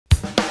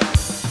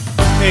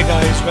Hey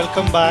guys,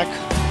 welcome back.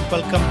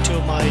 Welcome to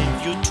my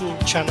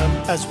YouTube channel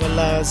as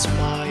well as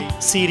my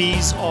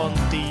series on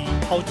the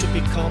how to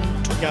become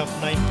TOGAF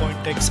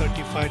 9.x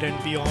certified and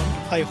beyond.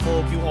 I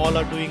hope you all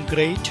are doing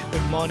great.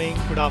 Good morning,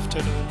 good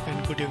afternoon,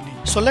 and good evening.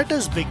 So let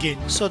us begin.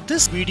 So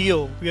this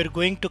video we are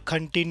going to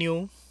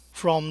continue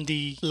from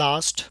the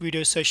last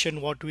video session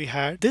what we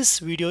had. This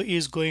video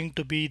is going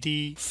to be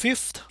the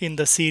fifth in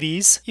the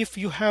series. If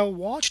you have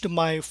watched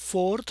my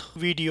fourth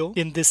video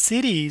in this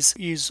series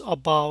is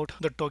about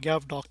the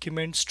TOGAF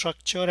document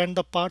structure and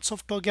the parts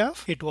of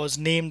TOGAF. It was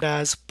named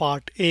as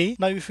part A.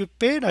 Now if you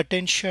paid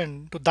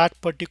attention to that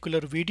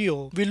particular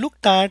video, we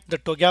looked at the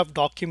TOGAF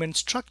document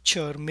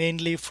structure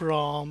mainly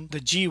from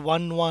the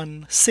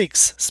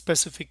G116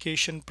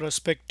 specification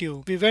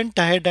perspective. We went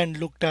ahead and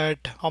looked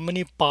at how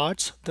many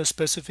parts the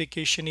specification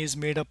is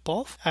made up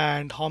of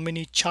and how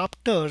many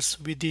chapters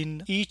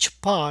within each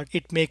part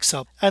it makes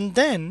up. And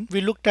then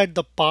we looked at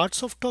the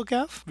parts of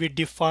TOGAF. We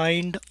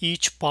defined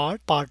each part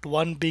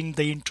 1 being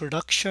the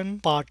introduction,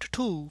 part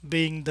 2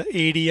 being the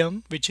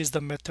ADM, which is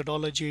the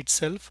methodology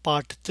itself,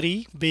 part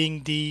 3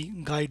 being the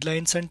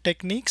guidelines and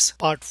techniques,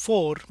 part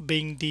 4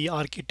 being the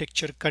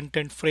architecture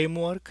content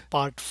framework,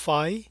 part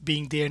 5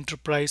 being the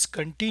enterprise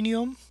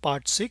continuum,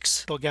 part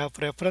 6 TOGAF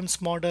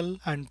reference model,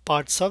 and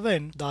part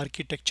 7 the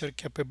architecture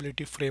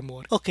capability framework.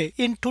 Okay,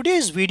 in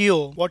today's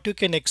video what you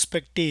can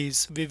expect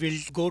is we will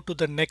go to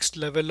the next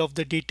level of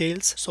the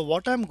details. So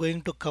what I'm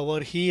going to cover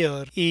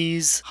here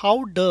is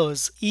how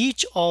does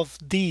each of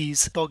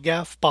these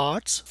TOGAF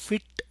parts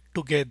fit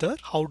together,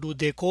 how do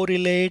they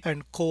correlate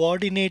and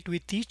coordinate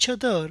with each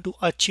other to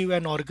achieve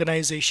an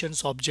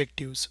organization's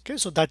objectives. Okay,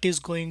 so that is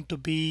going to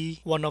be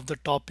one of the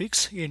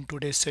topics in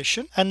today's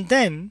session. And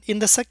then in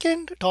the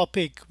second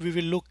topic we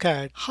will look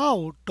at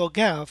how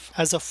TOGAF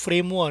as a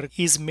framework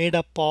is made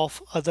up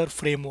of other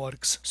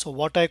frameworks. So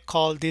what I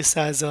call this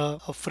as a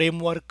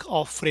framework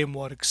of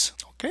frameworks.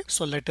 Okay,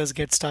 so let us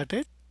get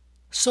started.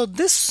 So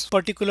this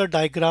particular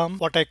diagram,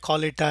 what I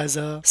call it as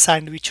a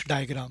sandwich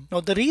diagram. Now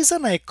the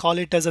reason I call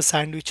it as a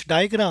sandwich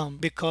diagram,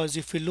 because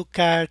if you look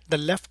at the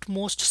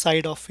leftmost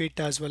side of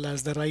it as well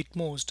as the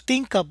rightmost,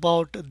 think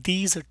about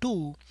these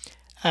two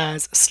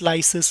as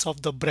slices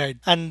of the bread,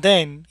 and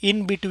then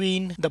in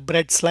between the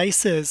bread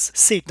slices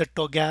sit the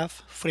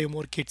TOGAF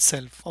framework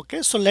itself.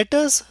 Okay, so let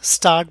us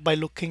start by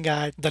looking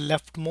at the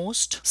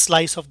leftmost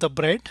slice of the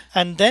bread,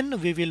 and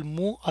then we will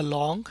move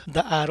along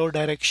the arrow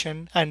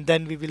direction, and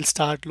then we will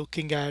start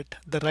looking at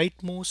the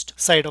rightmost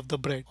side of the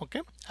bread.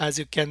 Okay, as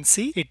you can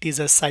see it is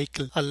a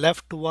cycle. A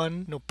left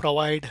one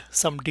provide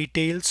some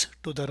details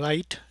to the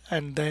right,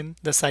 and then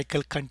the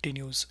cycle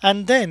continues.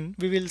 And then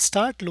we will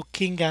start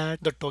looking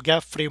at the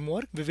TOGAF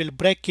framework. We will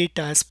break it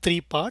as three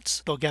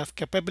parts. TOGAF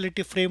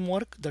capability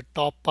framework, the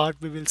top part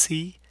we will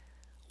see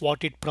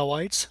what it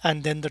provides,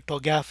 and then the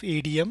TOGAF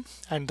ADM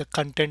and the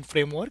content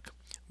framework,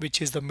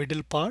 which is the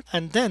middle part,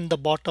 and then the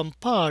bottom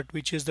part,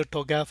 which is the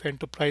TOGAF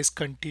enterprise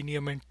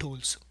continuum and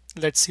tools.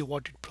 Let's see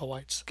what it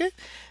provides. Okay,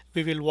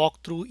 we will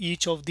walk through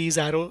each of these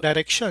arrow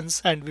directions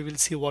and we will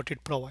see what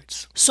it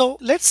provides. So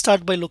let's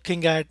start by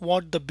looking at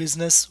what the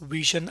business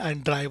vision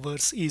and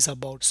drivers is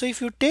about. So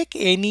if you take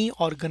any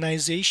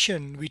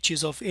organization which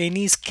is of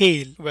any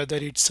scale, whether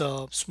it's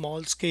a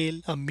small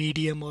scale, a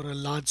medium, or a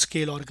large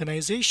scale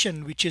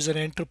organization which is an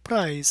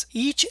enterprise,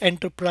 each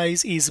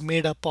enterprise is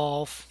made up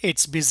of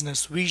its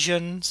business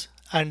visions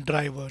and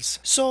drivers.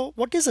 So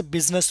what is a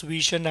business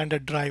vision and a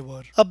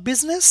driver? A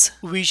business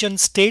vision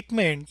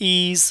statement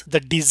is the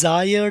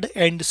desired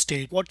end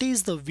state. What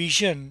is the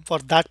vision for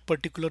that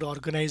particular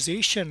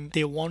organization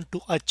they want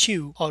to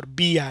achieve or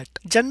be at?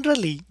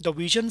 Generally, the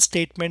vision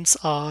statements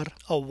are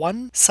a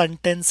one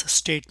sentence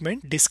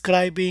statement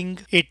describing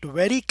it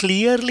very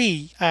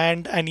clearly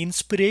and an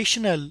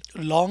inspirational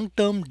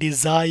long-term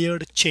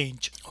desired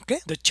change. Okay,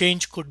 the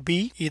change could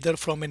be either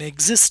from an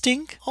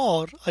existing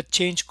or a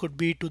change could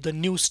be to the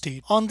new state.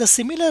 On the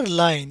similar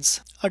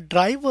lines, a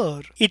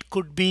driver, it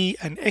could be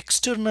an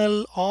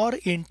external or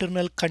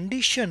internal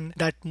condition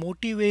that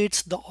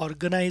motivates the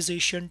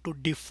organization to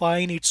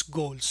define its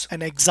goals.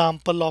 An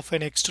example of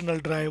an external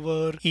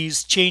driver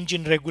is change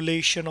in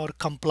regulation or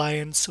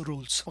compliance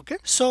rules. Okay,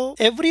 so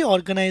every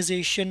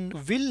organization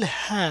will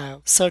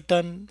have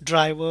certain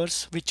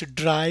drivers which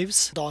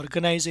drives the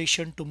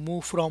organization to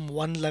move from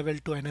one level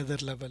to another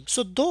level.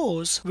 So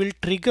those will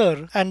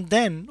trigger, and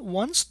then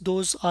once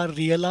those are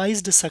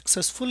realized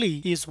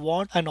successfully is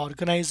what an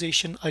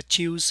organization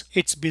achieves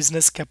its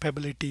business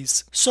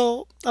capabilities.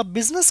 So a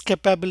business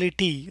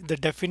capability, the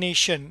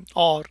definition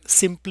or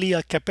simply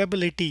a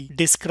capability,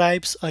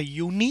 describes a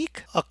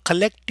unique, a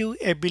collective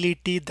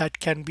ability that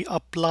can be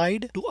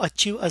applied to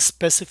achieve a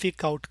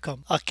specific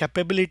outcome. A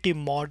capability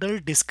model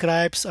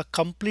describes a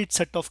complete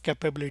set of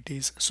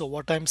capabilities. So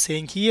what I'm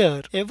saying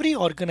here, every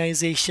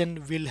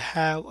organization will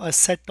have a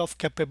set of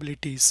capabilities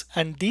capabilities,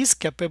 and these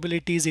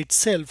capabilities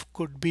itself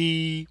could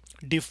be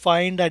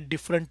defined at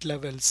different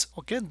levels.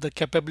 Okay, the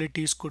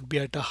capabilities could be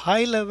at a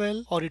high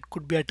level or it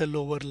could be at a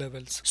lower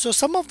levels. So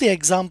some of the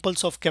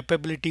examples of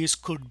capabilities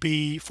could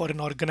be, for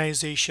an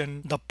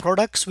organization, the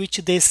products which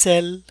they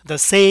sell, the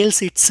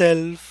sales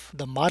itself,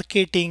 the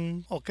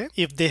marketing. Okay,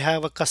 if they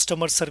have a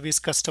customer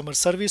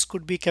service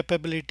could be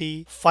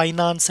capability,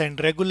 finance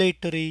and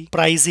regulatory,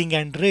 pricing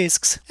and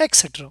risks,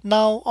 etc.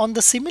 Now on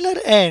the similar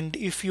end,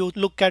 if you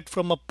look at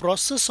from a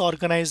process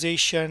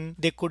organization,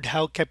 they could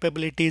have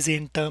capabilities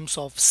in terms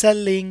of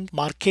selling,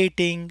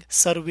 marketing,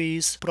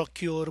 service,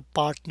 procure,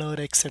 partner,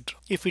 etc.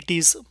 If it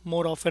is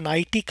more of an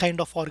IT kind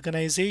of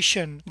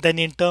organization, then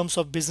in terms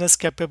of business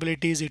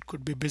capabilities, it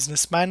could be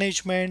business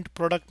management,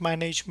 product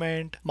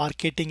management,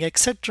 marketing,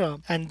 etc.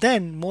 And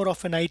then more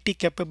of an IT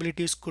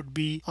capabilities could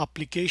be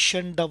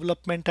application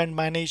development and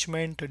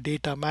management,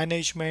 data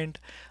management,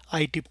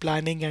 IT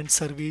planning and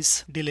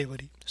service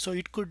delivery. So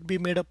it could be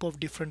made up of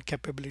different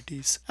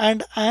capabilities.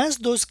 And as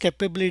those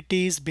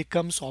capabilities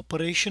becomes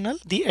operational,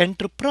 the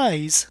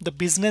enterprise, the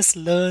business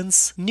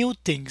learns new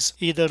things.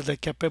 Either the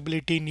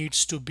capability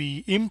needs to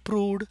be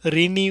improved,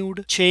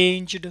 renewed,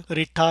 changed,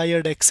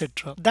 retired,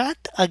 etc.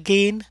 That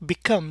again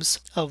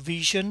becomes a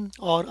vision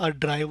or a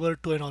driver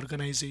to an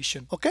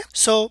organization. Okay.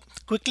 So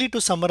quickly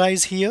to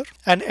summarize here,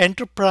 an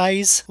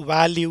enterprise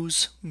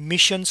values,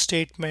 mission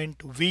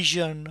statement,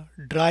 vision,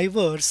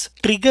 drivers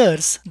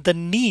triggers the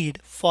need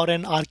for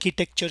an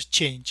architecture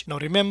change. Now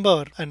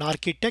remember, an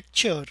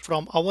architecture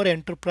from our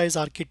enterprise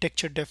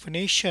architecture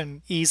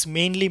definition is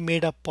mainly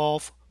made up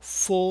of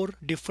 4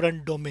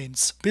 different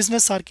domains: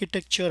 business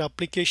architecture,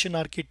 application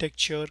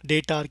architecture,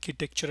 data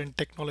architecture, and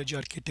technology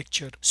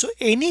architecture. So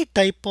any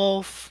type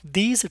of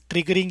these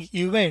triggering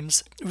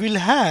events will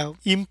have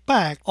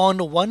impact on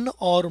one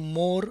or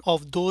more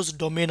of those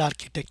domain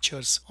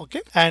architectures.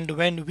 Okay, and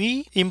when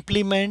we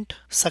implement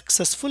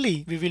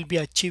successfully, we will be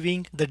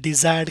achieving the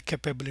desired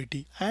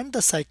capability, and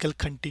the cycle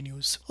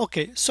continues.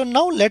 Okay, so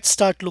now let's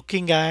start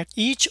looking at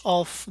each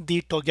of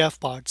the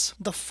TOGAF parts.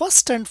 The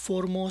first and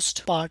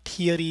foremost part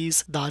here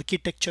is the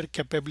architecture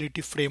capability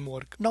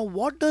framework. Now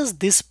what does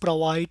this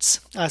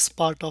provides as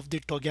part of the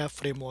TOGAF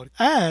framework?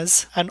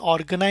 As an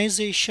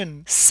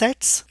organization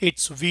sets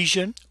its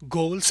vision,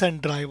 goals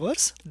and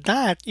drivers,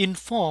 that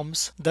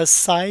informs the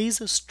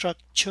size,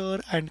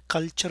 structure and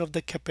culture of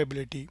the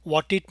capability.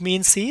 What it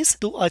means is,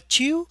 to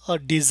achieve a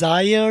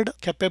desired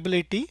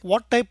capability,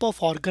 what type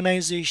of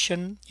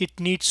organization it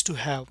needs to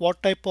have,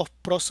 what type of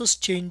process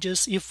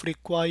changes if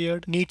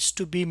required needs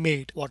to be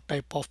made, what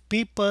type of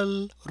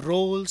people,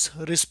 roles,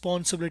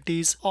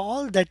 responsibilities,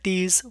 all that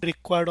is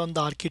required on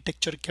the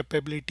architecture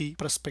capability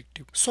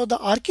perspective. So the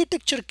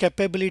architecture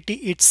capability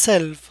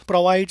itself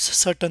provides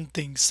certain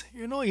things.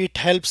 It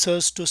helps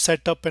us to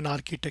set up an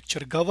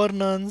architecture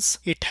governance.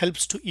 It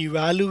helps to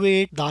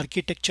evaluate the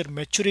architecture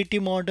maturity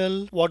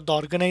model, what the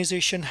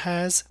organization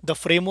has. The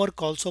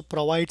framework also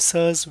provides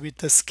us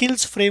with a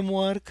skills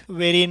framework,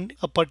 wherein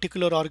a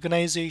particular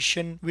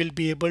organization will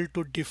be able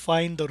to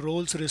define the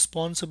roles,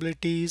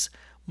 responsibilities,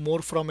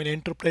 more from an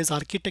enterprise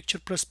architecture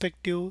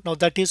perspective. Now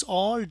that is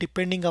all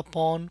depending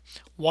upon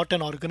what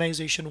an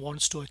organization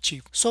wants to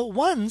achieve. So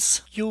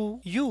once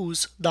you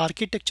use the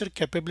architecture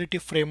capability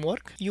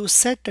framework, you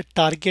set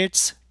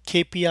targets,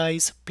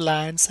 KPIs,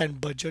 plans and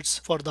budgets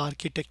for the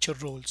architecture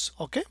roles.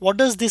 Okay, what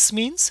does this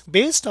means?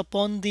 Based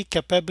upon the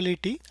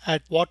capability,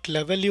 at what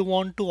level you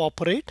want to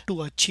operate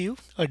to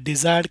achieve a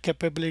desired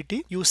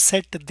capability, you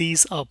set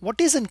these up.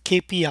 What is a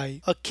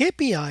KPI? A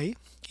KPI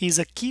is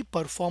a key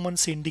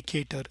performance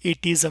indicator. It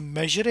is a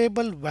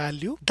measurable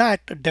value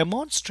that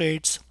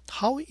demonstrates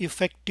how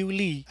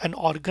effectively an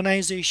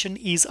organization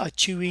is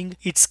achieving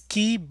its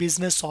key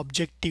business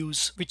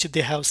objectives which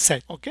they have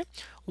set. Okay,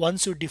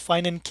 once you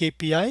define an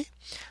KPI,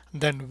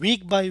 then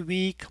week by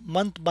week,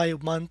 month by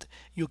month,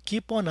 you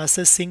keep on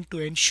assessing to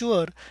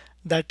ensure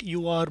that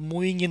you are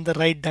moving in the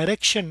right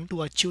direction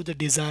to achieve the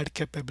desired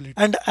capability.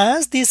 And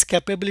as these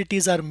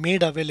capabilities are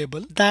made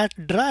available,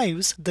 that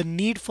drives the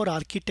need for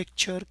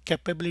architecture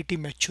capability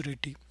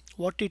maturity.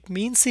 What it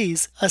means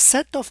is, a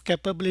set of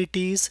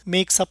capabilities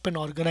makes up an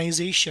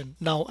organization.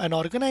 Now an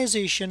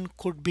organization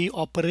could be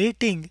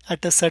operating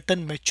at a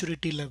certain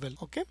maturity level.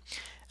 Okay,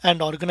 and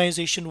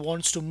organization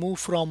wants to move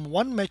from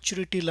one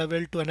maturity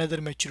level to another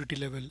maturity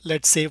level,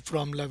 let's say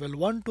from level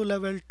 1 to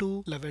level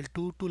 2, level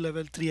 2 to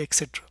level 3,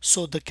 etc.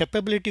 So the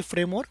capability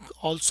framework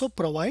also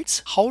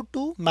provides how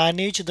to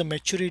manage the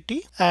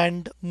maturity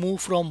and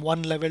move from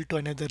one level to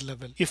another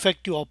level.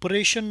 Effective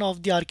operation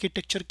of the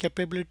architecture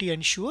capability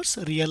ensures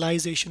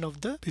realization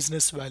of the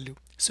business value.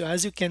 So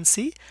as you can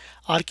see,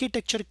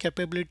 architecture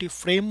capability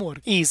framework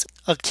is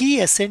a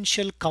key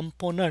essential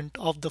component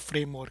of the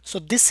framework. So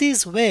this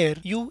is where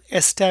you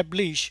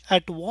establish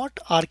at what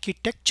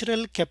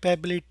architectural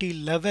capability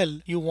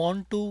level you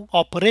want to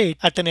operate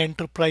at an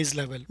enterprise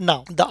level.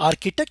 Now, the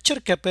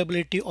architecture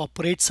capability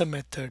operates a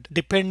method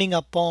depending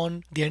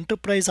upon the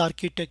enterprise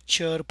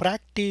architecture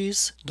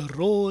practice, the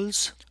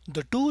roles,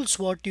 the tools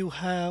what you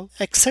have,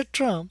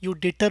 etc. You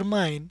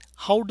determine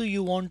how do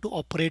you want to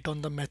operate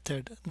on the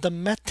method. The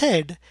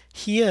method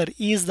here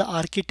is the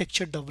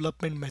architecture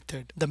development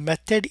method. The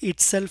method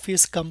itself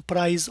is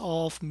comprised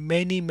of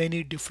many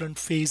different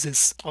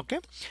phases. Okay.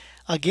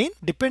 Again,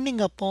 depending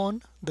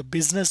upon the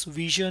business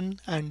vision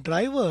and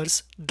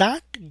drivers,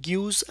 that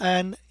gives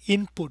an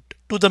input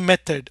to the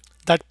method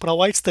that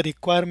provides the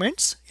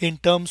requirements in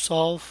terms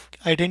of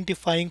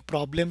identifying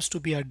problems to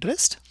be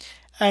addressed.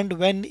 And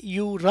when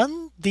you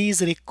run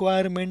these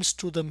requirements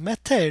to the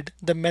method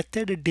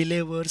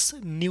delivers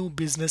new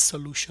business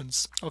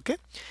solutions. Okay.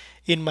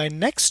 In my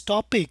next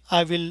topic,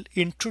 I will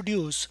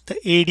introduce the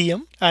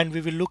ADM and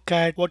we will look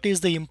at what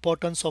is the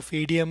importance of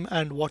ADM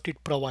and what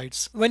it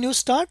provides. When you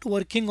start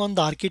working on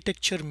the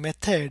architecture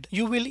method,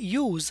 you will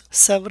use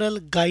several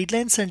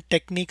guidelines and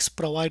techniques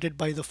provided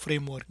by the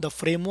framework. The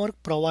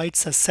framework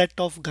provides a set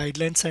of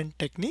guidelines and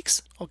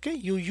techniques. Okay,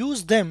 you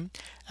use them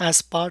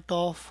as part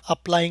of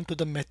applying to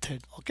the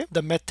method. Okay,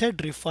 the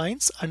method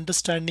refines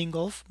understanding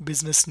of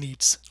business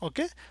needs.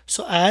 Okay,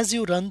 so as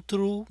you run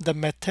through the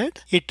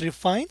method, it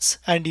refines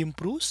and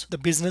improves the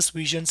business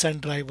visions and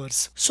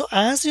drivers. So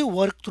as you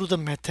work through the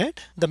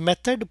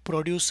method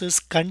produces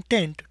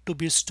content to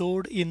be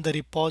stored in the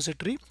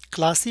repository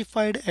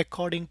classified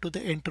according to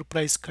the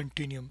enterprise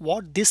continuum.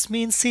 What this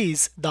means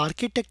is the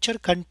architecture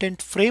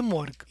content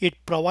framework, it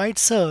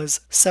provides us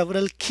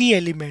several key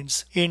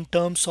elements in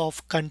terms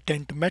of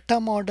content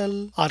meta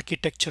model,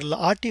 architectural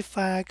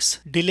artifacts,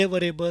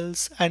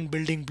 deliverables, and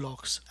building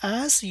blocks.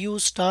 As you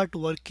start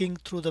working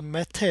through the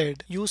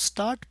method, you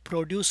start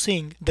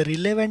producing the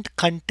relevant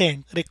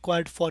content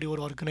required for your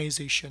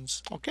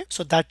organizations. Okay,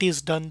 so that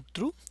is done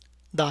through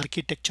the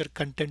architecture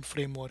content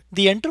framework.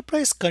 The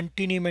enterprise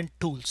continuum and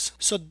tools.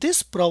 So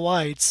this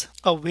provides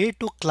a way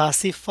to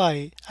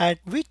classify at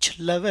which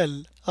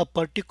level a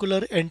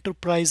particular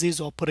enterprise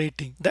is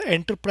operating. The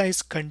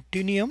enterprise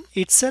continuum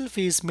itself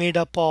is made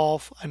up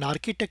of an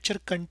architecture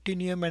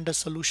continuum and a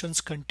solutions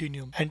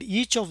continuum, and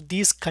each of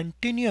these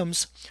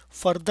continuums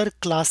further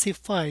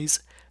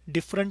classifies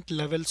different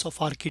levels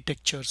of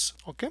architectures.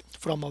 Okay,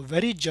 from a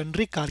very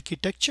generic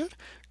architecture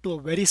to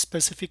a very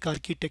specific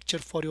architecture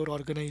for your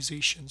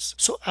organizations.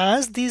 So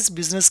as these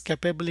business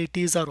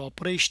capabilities are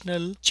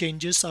operational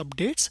changes,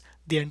 updates,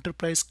 the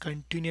enterprise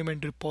continuum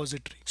and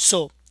repository.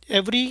 So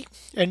every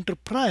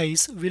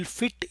enterprise will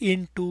fit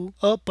into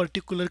a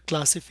particular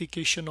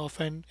classification of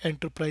an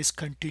enterprise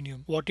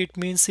continuum. What it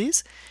means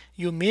is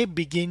you may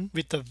begin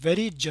with a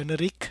very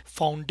generic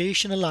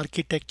foundational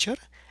architecture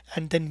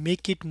and then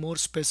make it more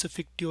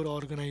specific to your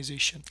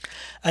organization.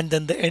 And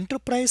then the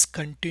enterprise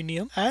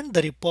continuum and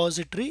the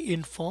repository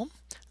inform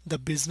the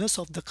business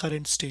of the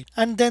current state.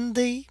 And then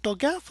the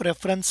TOGAF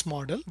reference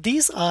model.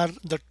 These are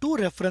the two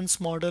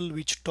reference model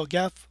which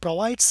TOGAF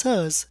provides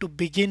us to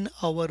begin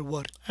our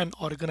work and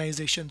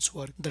organization's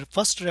work. The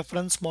first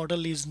reference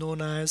model is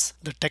known as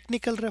the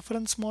technical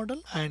reference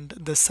model, and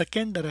the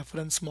second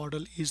reference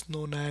model is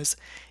known as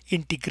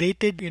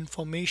integrated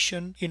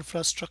information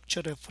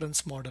infrastructure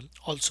reference model,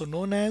 also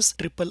known as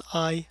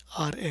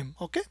IIRM.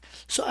 Okay,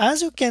 so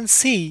as you can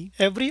see,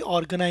 every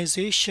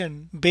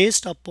organization,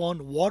 based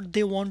upon what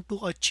they want to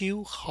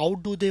achieve, how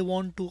do they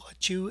want to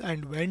achieve,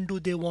 and when do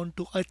they want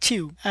to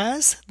achieve,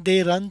 as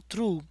they run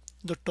through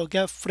the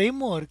TOGAF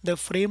framework, the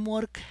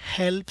framework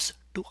helps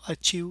to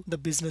achieve the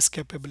business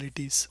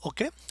capabilities.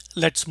 Okay,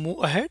 let's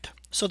move ahead.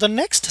 So the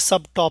next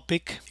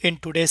subtopic in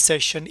today's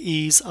session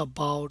is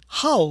about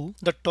how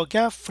the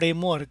TOGAF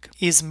framework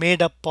is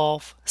made up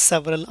of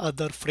several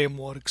other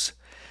frameworks.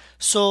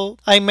 So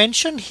I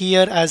mentioned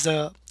here as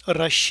a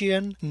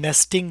Russian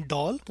nesting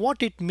doll.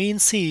 What it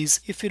means is,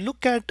 if you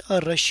look at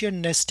a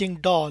Russian nesting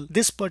doll,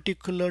 this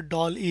particular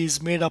doll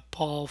is made up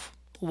of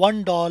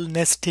one doll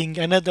nesting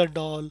another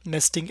doll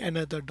nesting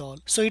another doll.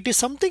 So it is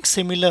something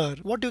similar.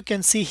 What you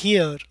can see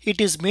here,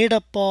 it is made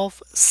up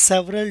of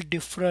several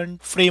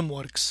different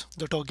frameworks.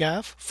 The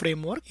TOGAF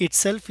framework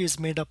itself is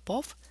made up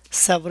of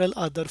several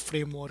other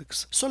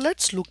frameworks. So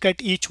let's look at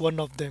each one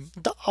of them.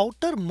 The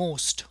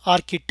outermost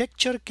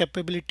architecture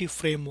capability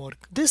framework.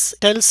 This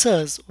tells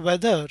us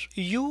whether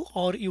you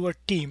or your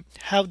team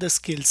have the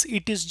skills.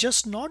 It is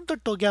just not the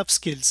TOGAF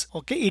skills.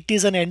 Okay, it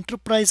is an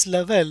enterprise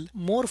level,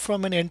 more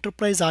from an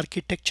enterprise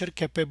architecture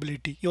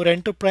capability. Your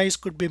enterprise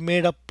could be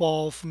made up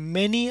of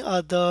many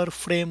other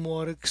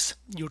frameworks.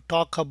 You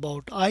talk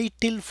about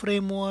ITIL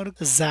framework,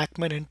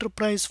 Zachman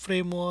enterprise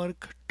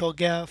framework,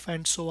 TOGAF,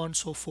 and so on and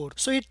so forth.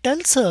 So it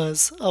tells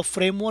us a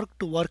framework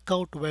to work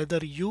out whether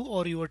you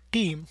or your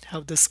team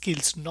have the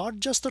skills, not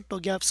just the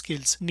TOGAF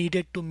skills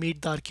needed to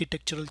meet the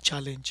architectural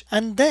challenge.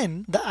 And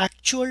then the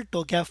actual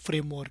TOGAF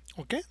framework.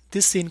 Okay,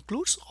 this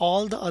includes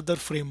all the other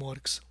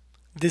frameworks.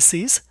 This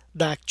is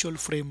the actual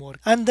framework.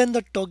 And then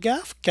the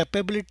TOGAF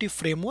capability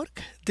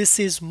framework. This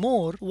is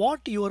more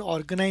what your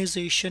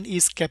organization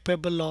is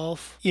capable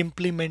of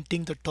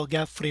implementing the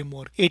TOGAF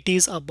framework. It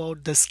is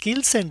about the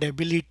skills and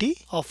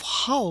ability of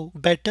how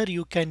better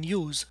you can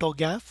use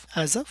TOGAF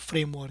as a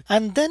framework.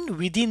 And then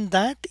within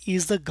that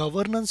is the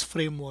governance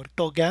framework.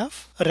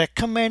 TOGAF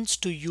recommends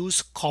to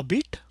use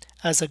COBIT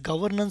as a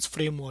governance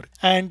framework,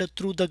 and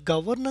through the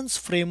governance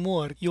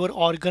framework your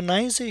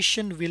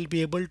organization will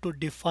be able to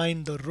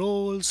define the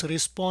roles,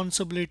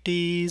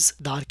 responsibilities,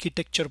 the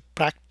architecture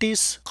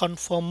practice,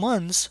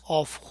 conformance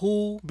of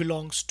who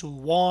belongs to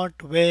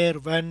what, where,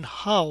 when,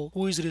 how,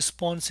 who is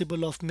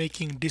responsible of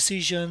making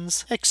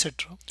decisions,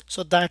 etc.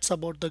 So that's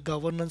about the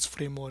governance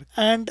framework.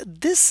 And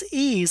this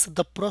is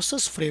the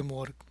process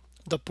framework.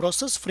 The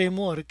process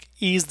framework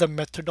is the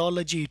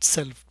methodology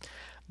itself,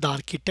 the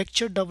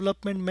architecture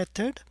development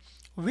method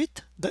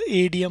with the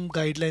ADM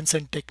guidelines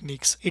and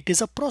techniques. It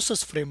is a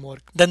process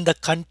framework. Then the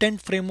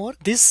content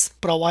framework. This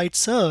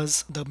provides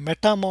us the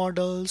meta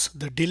models,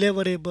 the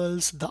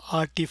deliverables, the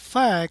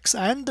artifacts,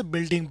 and the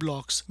building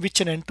blocks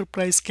which an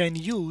enterprise can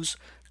use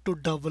to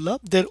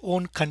develop their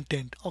own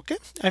content. Okay,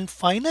 and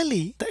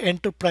finally the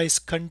enterprise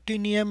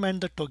continuum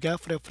and the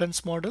TOGAF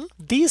reference model.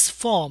 These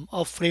form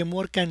a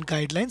framework and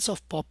guidelines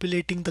of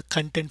populating the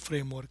content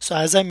framework. So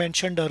as I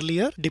mentioned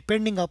earlier,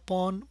 depending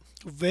upon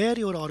where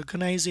your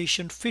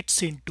organization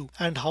fits into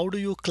and how do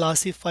you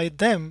classify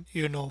them,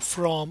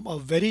 from a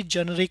very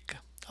generic,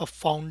 a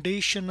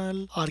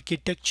foundational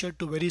architecture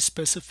to very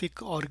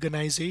specific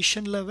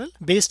organization level.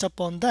 Based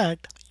upon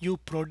that, you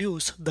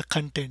produce the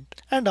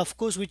content. And of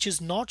course, which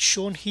is not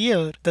shown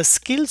here, the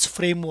skills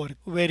framework,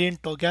 wherein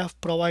TOGAF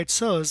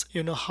provides us,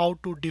 how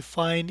to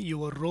define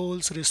your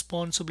roles,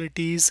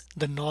 responsibilities,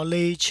 the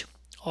knowledge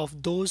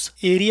of those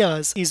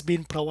areas is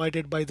being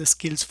provided by the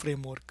skills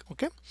framework.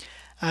 Okay.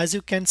 As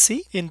you can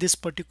see in this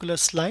particular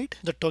slide,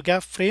 the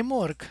TOGAF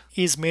framework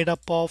is made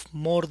up of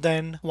more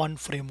than one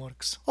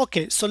frameworks.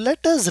 Okay, so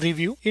let us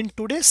review. In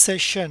today's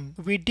session,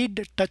 we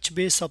did touch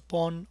base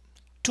upon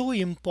two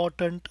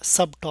important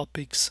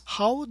subtopics: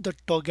 how the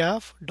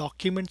TOGAF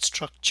document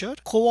structure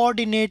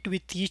coordinate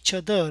with each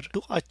other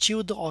to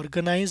achieve the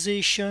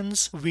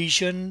organization's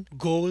vision,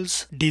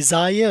 goals,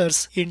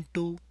 desires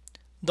into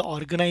the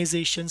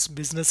organization's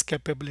business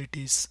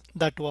capabilities.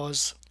 That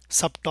was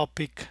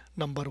subtopic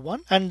number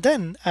one. And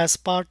then as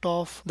part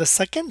of the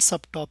second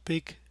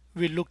subtopic,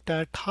 we looked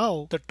at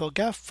how the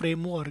TOGAF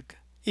framework,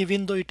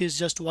 even though it is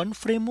just one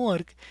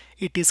framework,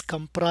 it is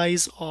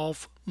comprised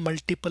of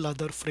multiple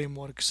other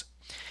frameworks.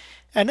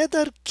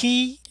 Another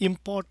key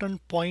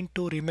important point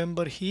to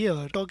remember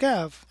here,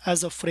 TOGAF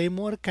as a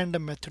framework and a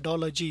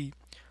methodology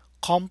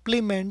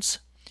complements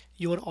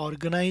your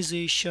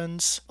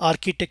organization's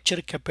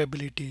architecture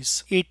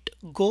capabilities. It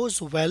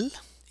goes well,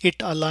 it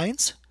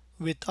aligns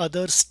with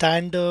other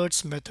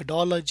standards,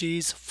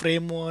 methodologies,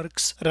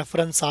 frameworks,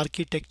 reference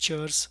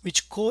architectures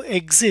which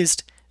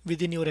coexist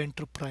within your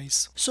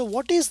enterprise. So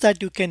what is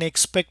that you can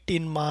expect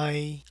in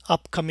my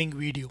upcoming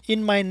video?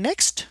 In my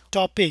next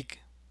topic,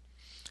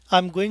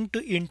 I'm going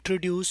to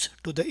introduce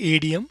to the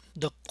ADM,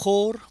 the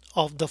core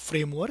of the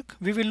framework.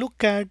 We will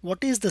look at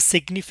what is the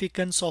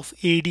significance of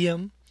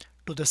ADM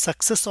to the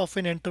success of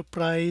an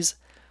enterprise,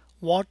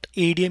 what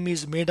ADM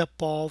is made up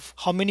of,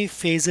 how many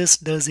phases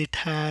does it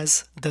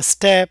has, the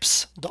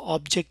steps, the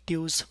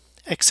objectives,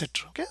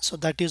 etc. Okay, so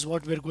that is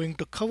what we're going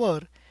to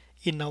cover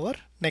in our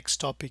next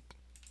topic.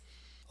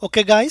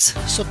 Okay guys,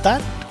 so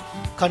that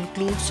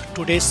concludes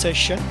today's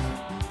session.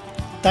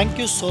 Thank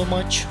you so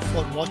much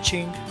for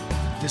watching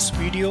this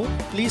video.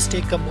 Please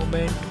take a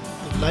moment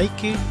to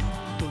like it,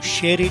 to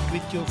share it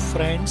with your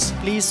friends.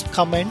 Please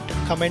comment.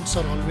 Comments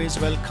are always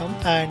welcome,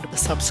 and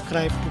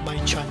subscribe to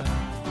my channel.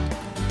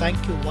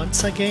 Thank you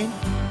once again.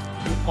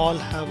 You all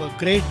have a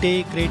great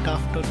day, great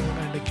afternoon,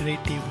 and a great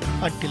evening.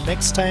 Until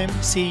next time,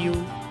 see you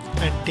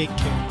and take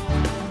care.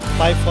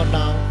 Bye for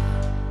now.